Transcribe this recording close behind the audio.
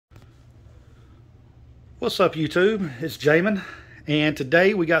What's up, YouTube? It's Jamin, and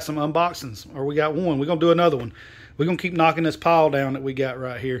today we got some unboxings, or we got one. We're gonna do another one. We're gonna keep knocking this pile down that we got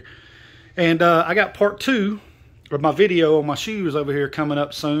right here. And I got part 2 of my video on my shoes over here coming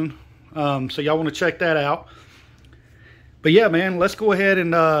up soon. So y'all want to check that out. But yeah, man, let's go ahead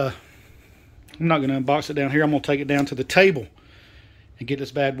and I'm not gonna unbox it down here. I'm gonna take it down to the table and get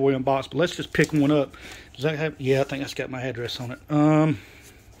this bad boy unboxed. But let's just pick one up. Does that have? Yeah, I think that's got my address on it.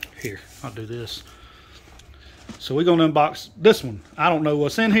 Here, I'll do this. So we're gonna unbox this one. I don't know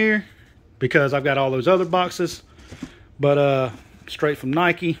what's in here because I've got all those other boxes, but straight from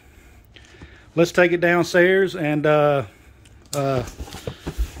Nike. Let's take it downstairs and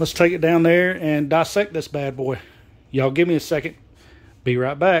let's take it down there and dissect this bad boy. Y'all give me a second. Be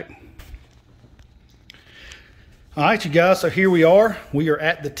right back. All right, you guys, so here we are. We are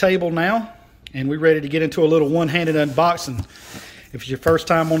at the table now, and we're ready to get into a little one-handed unboxing. If it's your first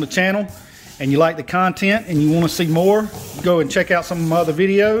time on the channel and you like the content and you want to see more, go and check out some of my other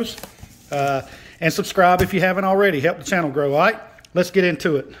videos. And subscribe if you haven't already. Help the channel grow, all right? Let's get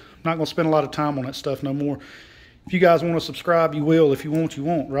into it. I'm not going to spend a lot of time on that stuff no more. If you guys want to subscribe, you will. If you won't, you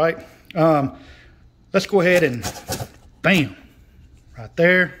won't, right? Let's go ahead and bam, right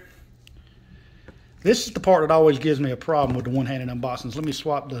there. This is the part that always gives me a problem with the one-handed unboxings. Let me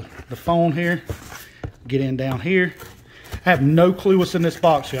swap the phone here, get in down here. I have no clue what's in this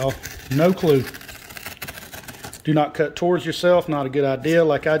box, y'all. No clue. Do not cut towards yourself. Not a good idea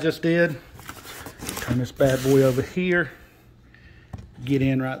like I just did. Turn this bad boy over here. Get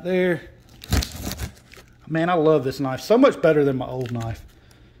in right there. Man, I love this knife. So much better than my old knife.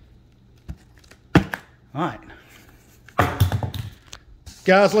 All right.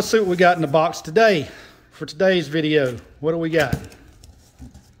 Guys, let's see what we got in the box today for today's video. What do we got?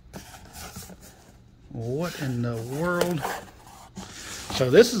 What in the world? So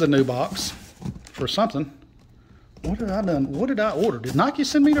this is a new box for something. What did I done? What did I order? Did Nike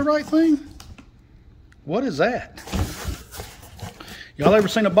send me the right thing? What is that? Y'all ever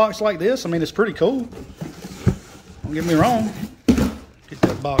seen a box like this? I mean, it's pretty cool. Don't get me wrong. Get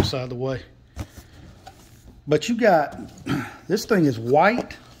that box out of the way. But you got, this thing is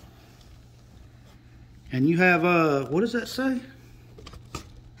white. And you have, what does that say?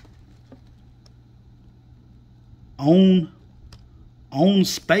 Own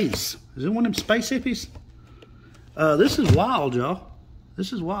space. Is it one of them space hippies? This is wild, y'all.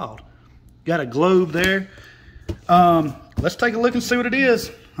 This is wild. Got a globe there. Let's take a look and see what it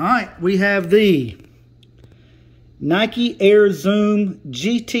is. All right, we have the Nike Air Zoom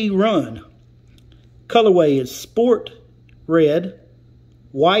GT Run. Colorway is Sport Red,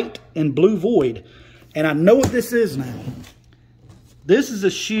 White, and Blue Void. And I know what this is now. This is a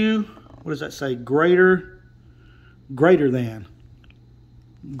shoe, what does that say? Greater than.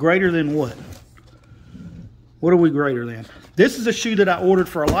 Greater than what? What are we greater than? This is a shoe that I ordered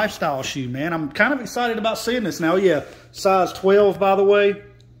for a lifestyle shoe, man. I'm kind of excited about seeing this now. Yeah, size 12, by the way.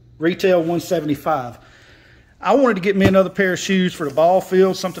 Retail $175. I wanted to get me another pair of shoes for the ball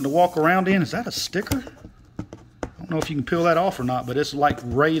field, something to walk around in. Is that a sticker? I don't know if you can peel that off or not, but it's like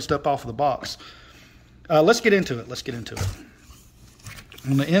raised up off of the box. Let's get into it. Let's get into it.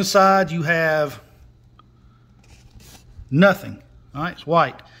 On the inside, you have nothing. All right, it's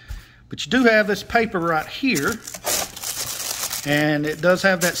white. But you do have this paper right here. And it does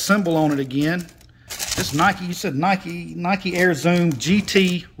have that symbol on it again. This Nike, you said Nike Air Zoom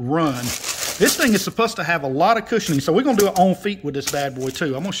GT Run. This thing is supposed to have a lot of cushioning. So we're going to do it on feet with this bad boy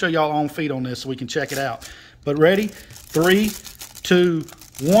too. I'm going to show y'all on feet on this so we can check it out. But ready? 3, 2,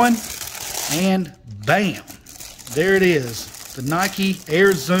 1, and bam. There it is. The Nike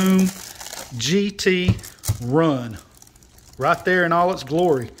Air Zoom GT Run. Right there in all its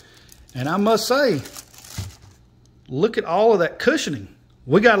glory. And I must say, look at all of that cushioning.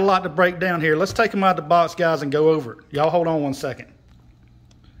 We got a lot to break down here. Let's take them out of the box, guys, and go over it. Y'all hold on one second.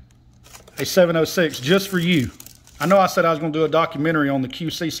 Hey, 706, just for you. I know I said I was going to do a documentary on the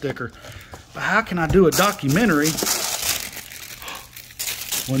QC sticker, but how can I do a documentary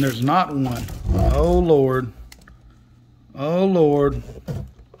when there's not one? Oh, Lord. Oh, Lord.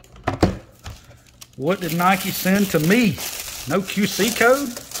 What did Nike send to me? No QC code?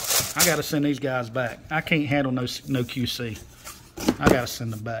 I got to send these guys back. I can't handle no QC. I got to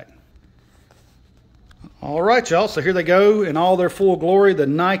send them back. All right, y'all. So here they go in all their full glory. The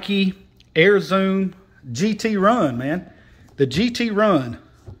Nike Air Zoom GT Run, man. The GT Run.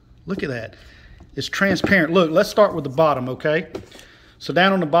 Look at that. It's transparent. Look, let's start with the bottom, okay? So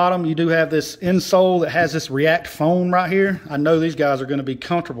down on the bottom, you do have this insole that has this React foam right here. I know these guys are going to be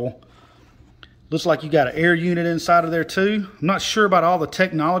comfortable. Looks like you got an air unit inside of there too. I'm not sure about all the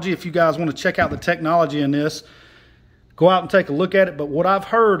technology. If you guys want to check out the technology in this, go out and take a look at it. But what I've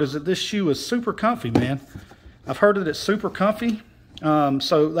heard is that this shoe is super comfy, man. I've heard that it's super comfy.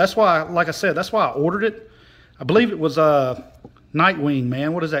 So that's why, like I said, that's why I ordered it. I believe it was Nightwing,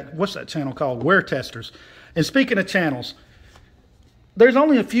 man. What is that? What's that channel called? Wear Testers. And speaking of channels, there's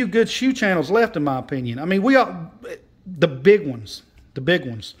only a few good shoe channels left, in my opinion. I mean, the big ones.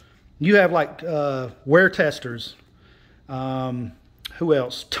 You have like Wear Testers. Who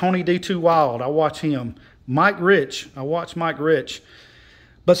else? Tony D2 Wild. I watch him. Mike Rich. I watch Mike Rich.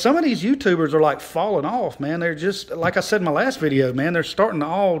 But some of these YouTubers are like falling off, man. They're just, like I said in my last video, man, they're starting to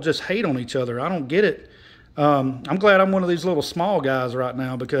all just hate on each other. I don't get it. I'm glad I'm one of these little small guys right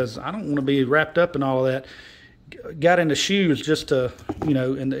now because I don't want to be wrapped up in all of that. Got into shoes just to, you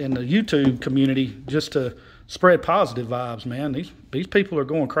know, in the YouTube community, just to spread positive vibes, man. These people are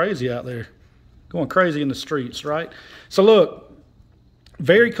going crazy out there. Going crazy in the streets, right? So look.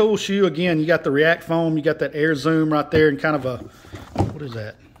 Very cool shoe. Again, you got the React foam. You got that air zoom right there and kind of a, what is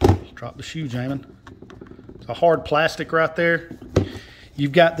that? Just drop the shoe, Jamin. It's a hard plastic right there.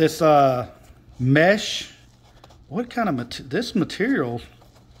 You've got this mesh. What kind of this material?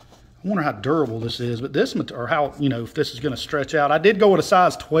 I wonder how durable this is, but this or how, you know, if this is going to stretch out. I did go with a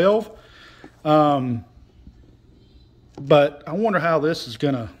size 12, but I wonder how this is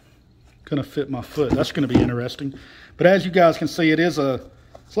going to fit my foot. That's going to be interesting. But as you guys can see, it's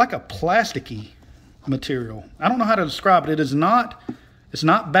like a plasticky material. I don't know how to describe it. It's not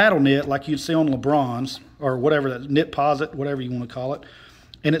battle knit like you'd see on LeBron's or whatever, that knit posit, whatever you want to call it.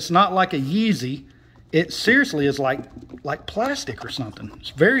 And it's not like a Yeezy. It seriously is like plastic or something.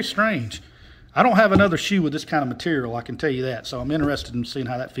 It's very strange. I don't have another shoe with this kind of material, I can tell you that. So I'm interested in seeing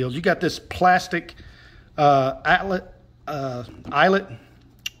how that feels. You got this plastic eyelet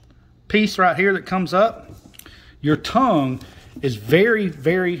piece right here that comes up. Your tongue is very,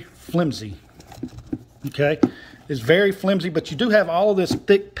 very flimsy, okay? It's very flimsy, but you do have all of this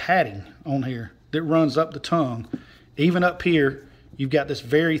thick padding on here that runs up the tongue. Even up here, you've got this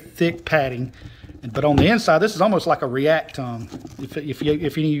very thick padding. But on the inside, this is almost like a React tongue. If any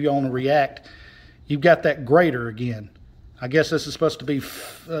of you own a React, you've got that grater again. I guess this is supposed to be,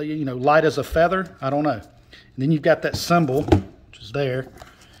 you know, light as a feather. I don't know. And then you've got that symbol, which is there.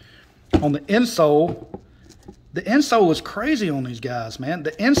 On the insole, the insole is crazy on these guys, man.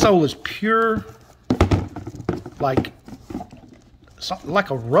 The insole is pure, like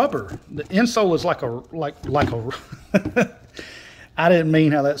a rubber. The insole is like a I didn't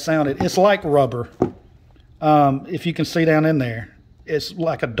mean how that sounded. It's like rubber. If you can see down in there, it's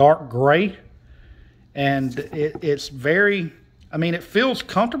like a dark gray, and it's very. I mean, it feels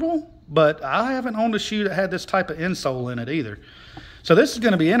comfortable, but I haven't owned a shoe that had this type of insole in it either. So this is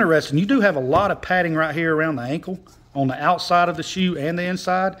going to be interesting. You do have a lot of padding right here around the ankle, on the outside of the shoe and the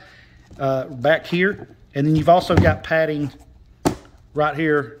inside, back here. And then you've also got padding right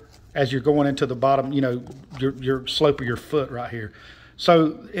here as you're going into the bottom, you know, your slope of your foot right here.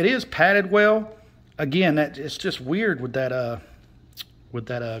 So it is padded well. Again, it's just weird with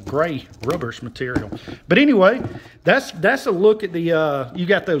that gray rubberish material. But anyway, that's a look at the, you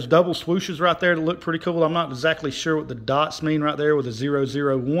got those double swooshes right there that look pretty cool. I'm not exactly sure what the dots mean right there with the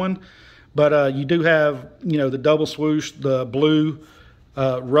 001, but you do have, you know, the double swoosh, the blue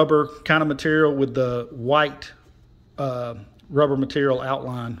rubber kind of material with the white rubber material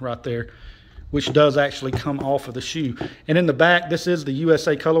outline right there, which does actually come off of the shoe. And in the back, this is the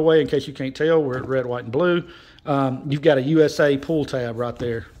USA colorway, in case you can't tell, we're at red, white, and blue. You've got a USA pull tab right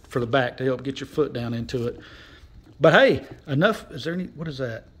there for the back to help get your foot down into it. But hey, enough. Is there any, what is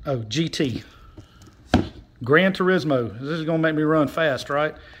that? Oh, GT. Gran Turismo. This is going to make me run fast,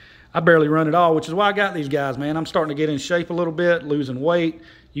 right? I barely run at all, which is why I got these guys, man. I'm starting to get in shape a little bit, losing weight.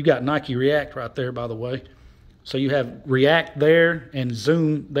 You got Nike React right there, by the way. So you have React there and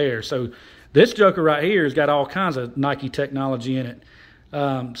Zoom there. So this joker right here has got all kinds of Nike technology in it.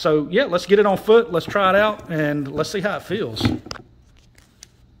 So yeah, let's get it on foot. Let's try it out and let's see how it feels.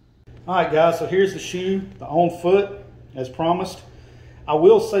 All right, guys, so here's the shoe, the on foot, as promised. I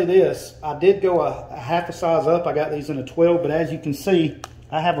will say this, I did go a half a size up. I got these in a 12, but as you can see,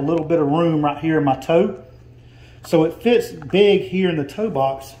 I have a little bit of room right here in my toe. So it fits big here in the toe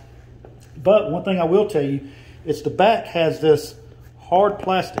box. But one thing I will tell you, is the back has this hard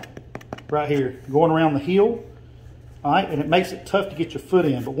plastic right here going around the heel. All right, and it makes it tough to get your foot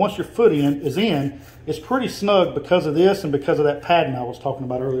in. But once your foot is in, it's pretty snug because of this and because of that padding I was talking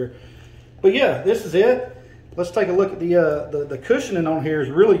about earlier. But yeah, this is it. Let's take a look at the cushioning on here is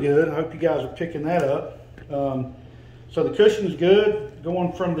really good. I hope you guys are picking that up. So the cushion is good,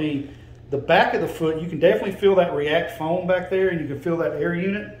 going from the The back of the foot, you can definitely feel that React foam back there, and you can feel that air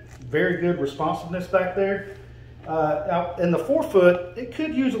unit. Very good responsiveness back there. Now, in the forefoot, it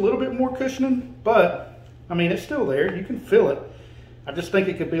could use a little bit more cushioning, but I mean, it's still there. You can feel it. I just think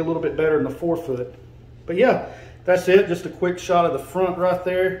it could be a little bit better in the forefoot. But yeah, that's it. Just a quick shot of the front right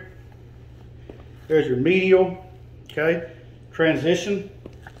there. There's your medial, okay? Transition.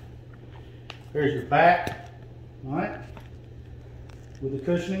 There's your back, all right? With the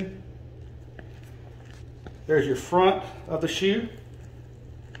cushioning. There's your front of the shoe.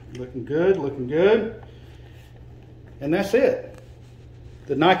 Looking good, looking good. And that's it.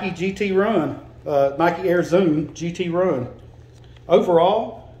 The Nike GT Run, Nike Air Zoom GT Run.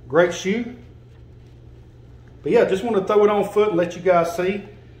 Overall, great shoe. But yeah, just want to throw it on foot and let you guys see,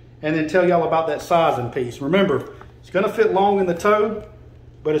 and then tell y'all about that sizing piece. Remember, it's going to fit long in the toe,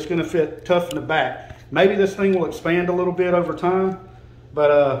 but it's going to fit tough in the back. Maybe this thing will expand a little bit over time,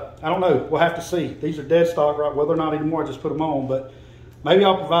 but I don't know. We'll have to see. These are dead stock, right? Whether or not anymore, I just put them on, but maybe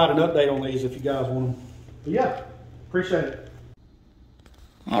I'll provide an update on these if you guys want them. But yeah, appreciate it.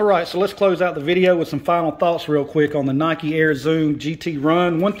 All right, so let's close out the video with some final thoughts real quick on the Nike Air Zoom GT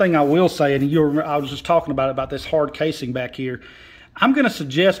Run. One thing I will say, and you'll remember, I was just talking about this hard casing back here. I'm going to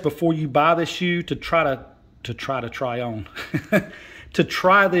suggest before you buy this shoe to try on, to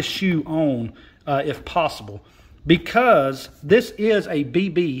try this shoe on if possible, because this is a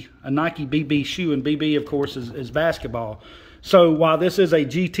BB, a Nike BB shoe, and BB of course is basketball. So while this is a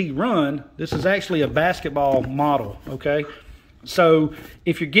GT Run, this is actually a basketball model, okay? So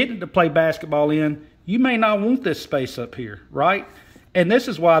if you're getting to play basketball in, you may not want this space up here, right? And this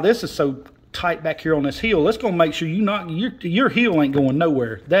is why this is so tight back here on this heel. It's going to make sure your heel ain't going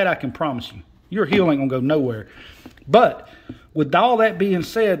nowhere. That I can promise you. Your heel ain't going to go nowhere. But with all that being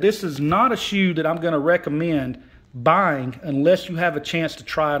said, this is not a shoe that I'm going to recommend buying unless you have a chance to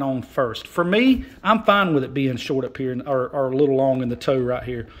try it on first. For me, I'm fine with it being short up here or a little long in the toe right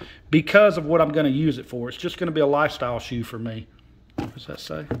here because of what I'm going to use it for. It's just going to be a lifestyle shoe for me. What does that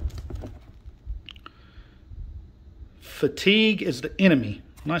say? Fatigue is the enemy.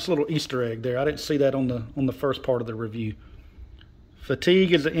 Nice little Easter egg there. I didn't see that on the first part of the review.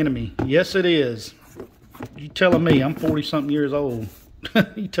 Fatigue is the enemy. Yes, it is. You telling me? I'm 40-something years old.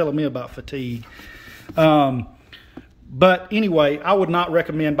 You telling me about fatigue? But anyway, I would not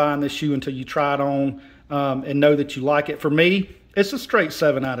recommend buying this shoe until you try it on and know that you like it. For me, it's a straight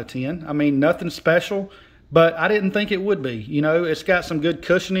 7 out of 10. I mean, nothing special, but I didn't think it would be. You know, it's got some good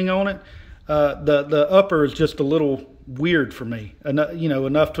cushioning on it. The upper is just a little weird for me, you know,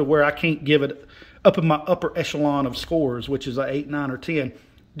 enough to where I can't give it up in my upper echelon of scores, which is an 8, 9, or 10.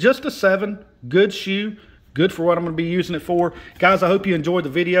 Just a 7, good shoe, good for what I'm going to be using it for. Guys, I hope you enjoyed the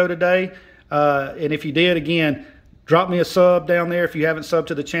video today. And if you did, again, drop me a sub down there if you haven't subbed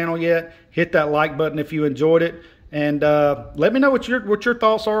to the channel yet. Hit that like button if you enjoyed it. And let me know what your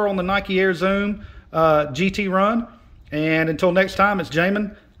thoughts are on the Nike Air Zoom GT Run. And until next time, it's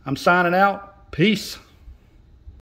Jamin. I'm signing out. Peace.